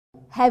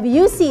Have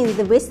you seen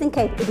the Western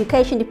Cape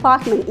Education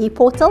Department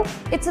ePortal?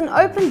 It's an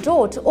open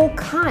door to all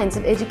kinds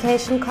of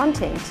education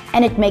content.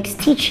 And it makes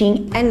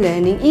teaching And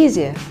learning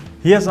easier.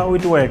 Here's how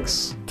it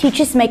works.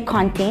 Teachers make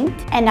content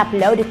and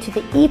upload it to the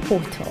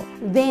ePortal.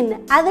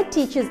 Then other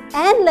teachers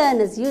and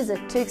learners use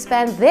it To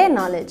expand their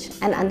knowledge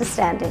and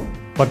understanding.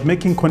 But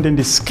making content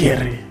is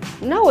scary.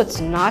 No, it's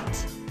not.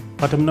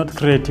 But I'm not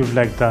creative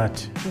like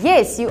that.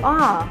 Yes, you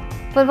are.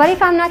 But what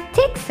if I'm not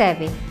tech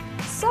savvy?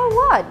 So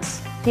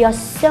what? There are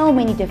so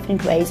many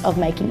different ways of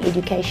making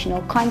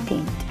educational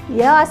content.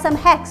 Here are some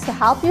hacks to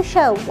help you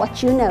show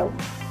what you know.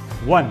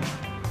 1.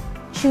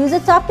 Choose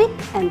a topic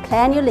and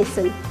plan your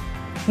lesson.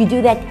 You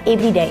do that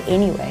every day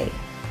anyway.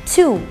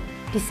 2.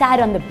 Decide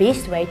on the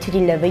best way to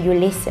deliver your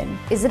lesson.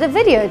 Is it a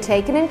video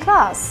taken in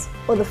class?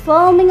 Or the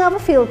filming of a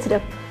field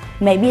trip.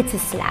 Maybe it's a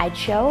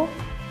slideshow.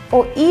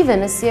 Or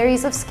even a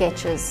series of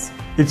sketches?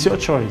 It's your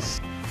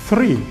choice.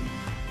 3.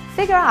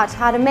 Figure out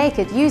how to make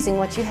it using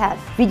what you have.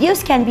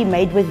 Videos can be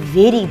made with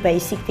very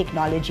basic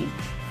technology.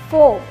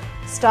 4.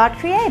 Start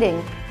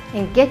creating.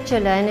 And get your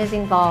learners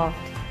involved.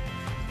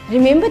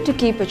 Remember to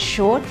keep it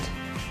short.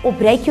 Or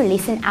break your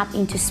lesson up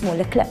into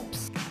smaller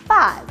clips.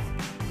 5.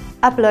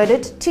 Upload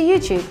it to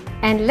YouTube.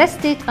 And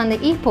list it on the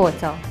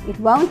ePortal. It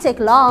won't take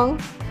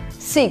long.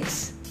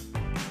 6.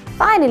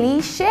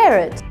 Finally, share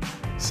it.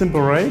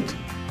 Simple, right?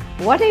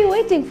 What are you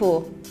waiting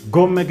for?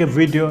 Go make a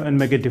video and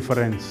make a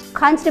difference.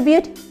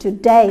 Contribute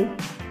today.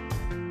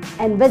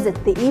 And visit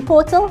the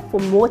ePortal for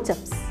more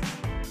tips.